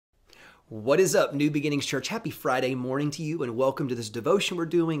What is up, New Beginnings Church? Happy Friday morning to you and welcome to this devotion we're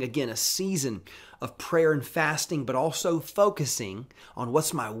doing. Again, a season of prayer and fasting, but also focusing on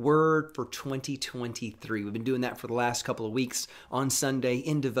what's my word for 2023. We've been doing that for the last couple of weeks on Sunday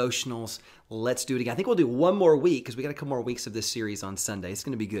in devotionals. Let's do it again. I think we'll do one more week because we got a couple more weeks of this series on Sunday. It's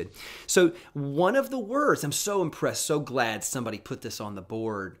going to be good. So one of the words, I'm so impressed, so glad somebody put this on the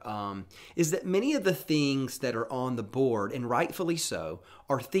board, is that many of the things that are on the board, and rightfully so,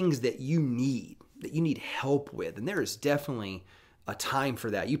 are things that you need help with. And there is definitely a time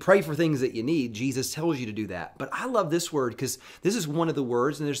for that. You pray for things that you need. Jesus tells you to do that. But I love this word because this is one of the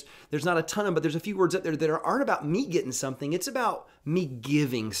words, and there's not a ton of them, but there's a few words up there that aren't about me getting something. It's about me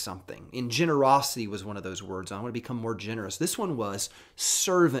giving something. And generosity was one of those words. I want to become more generous. This one was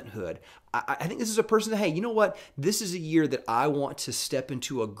servanthood. I think this is a person that, hey, you know what? This is a year that I want to step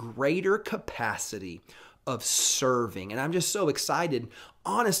into a greater capacity of serving. And I'm just so excited.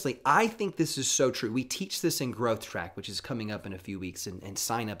 Honestly, I think this is so true. We teach this in Growth Track, which is coming up in a few weeks, and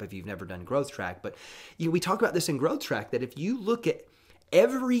sign up if you've never done Growth Track. But we talk about this in Growth Track, that if you look at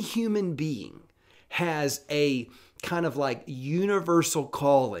every human being has a kind of like universal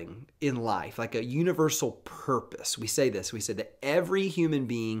calling in life, like a universal purpose. We say that every human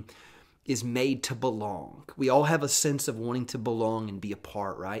being is made to belong. We all have a sense of wanting to belong and be a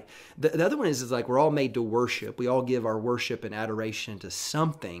part, right? The other one is like we're all made to worship. We all give our worship and adoration to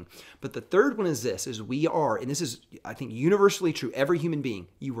something. But the third one is this, is we are, and this is, I think, universally true, every human being,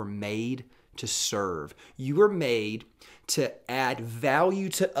 you were made to serve. You were made to add value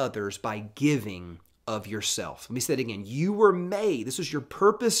to others by giving of yourself. Let me say it again. You were made, this is your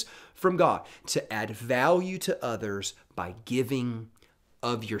purpose from God, to add value to others by giving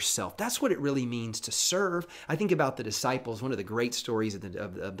of yourself. That's what it really means to serve. I think about the disciples. One of the great stories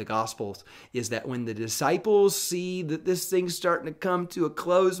of the Gospels is that when the disciples see that this thing's starting to come to a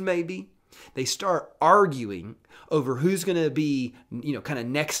close, maybe, they start arguing over who's going to be, kind of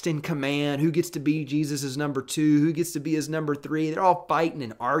next in command, who gets to be Jesus' number 2, who gets to be his number 3. They're all fighting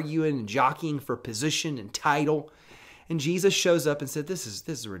and arguing and jockeying for position and title. And Jesus shows up and said, this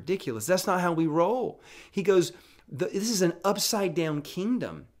is ridiculous. That's not how we roll. He goes, this is an upside down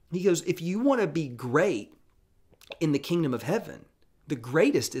kingdom. He goes, if you want to be great in the kingdom of heaven, the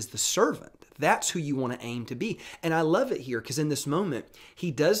greatest is the servant. That's who you want to aim to be. And I love it here because in this moment,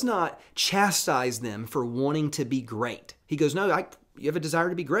 he does not chastise them for wanting to be great. He goes, no, you have a desire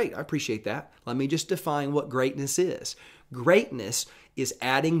to be great. I appreciate that. Let me just define what greatness is. Greatness is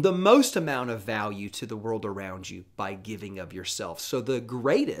adding the most amount of value to the world around you by giving of yourself. So the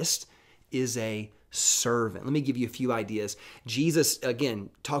greatest is a servant. Let me give you a few ideas. Jesus, again,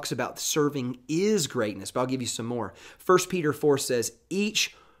 talks about serving is greatness, but I'll give you some more. 1 Peter 4 says,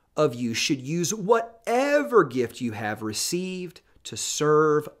 each of you should use whatever gift you have received to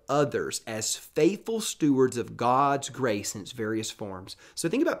serve others as faithful stewards of God's grace in its various forms. So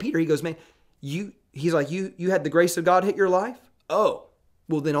think about Peter. He goes, man, he's like, you had the grace of God hit your life? Oh,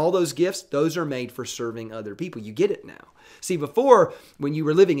 well, then all those gifts, those are made for serving other people. You get it now. See, before, when you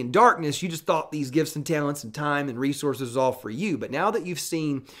were living in darkness, you just thought these gifts and talents and time and resources was all for you. But now that you've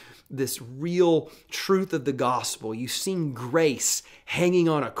seen this real truth of the gospel, you've seen grace hanging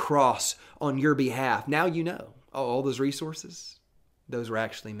on a cross on your behalf. Now you know, all those resources, those were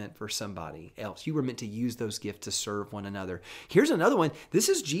actually meant for somebody else. You were meant to use those gifts to serve one another. Here's another one. This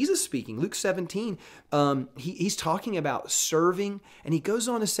is Jesus speaking. Luke 17, he's talking about serving, and he goes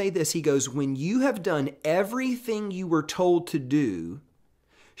on to say this. He goes, when you have done everything you were told to do,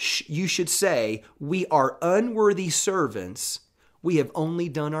 you should say, we are unworthy servants. We have only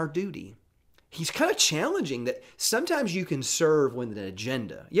done our duty. He's kind of challenging that sometimes you can serve with an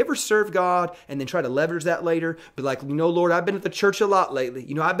agenda. You ever serve God and then try to leverage that later? But like, Lord, I've been at the church a lot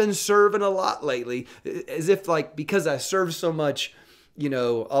lately. I've been serving a lot lately. As if like, because I serve so much,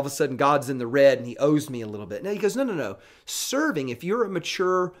 all of a sudden God's in the red and he owes me a little bit. Now he goes, no. Serving, if you're a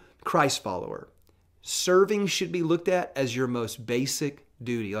mature Christ follower, serving should be looked at as your most basic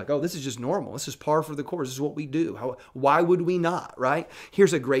duty. Like, oh, this is just normal. This is par for the course. This is what we do. Why would we not, right?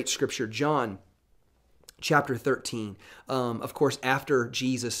 Here's a great scripture, John chapter 13. Of course, after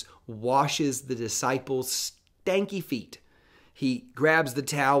Jesus washes the disciples' stanky feet, he grabs the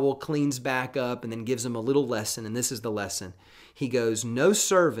towel, cleans back up, and then gives them a little lesson. And this is the lesson. He goes, no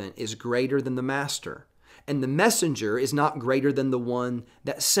servant is greater than the master, and the messenger is not greater than the one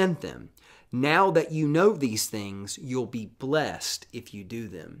that sent them. Now that you know these things, you'll be blessed if you do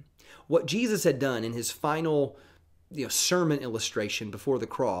them. What Jesus had done in his final sermon illustration before the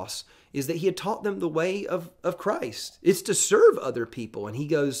cross is that he had taught them the way of Christ. It's to serve other people. And he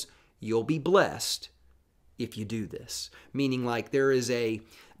goes, you'll be blessed if you do this. Meaning like there is a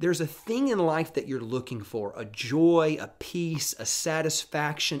there's a thing in life that you're looking for, a joy, a peace, a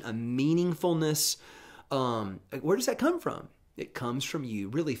satisfaction, a meaningfulness. Where does that come from? It comes from you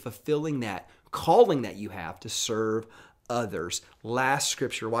really fulfilling that calling that you have to serve others. Last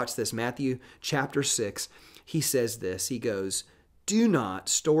scripture, watch this, Matthew chapter 6. He says this, he goes, "Do not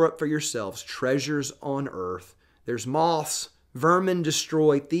store up for yourselves treasures on earth. There's moths, vermin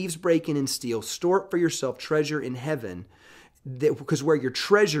destroy, thieves break in and steal. Store up for yourself treasure in heaven, because where your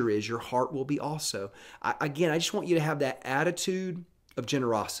treasure is, your heart will be also." I just want you to have that attitude of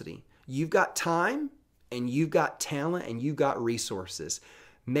generosity. You've got time, and you've got talent, and you've got resources.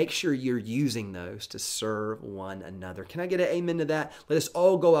 Make sure you're using those to serve one another. Can I get an amen to that? Let us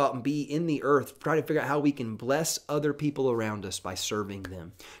all go out and be in the earth, try to figure out how we can bless other people around us by serving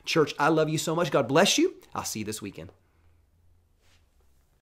them. Church, I love you so much. God bless you. I'll see you this weekend.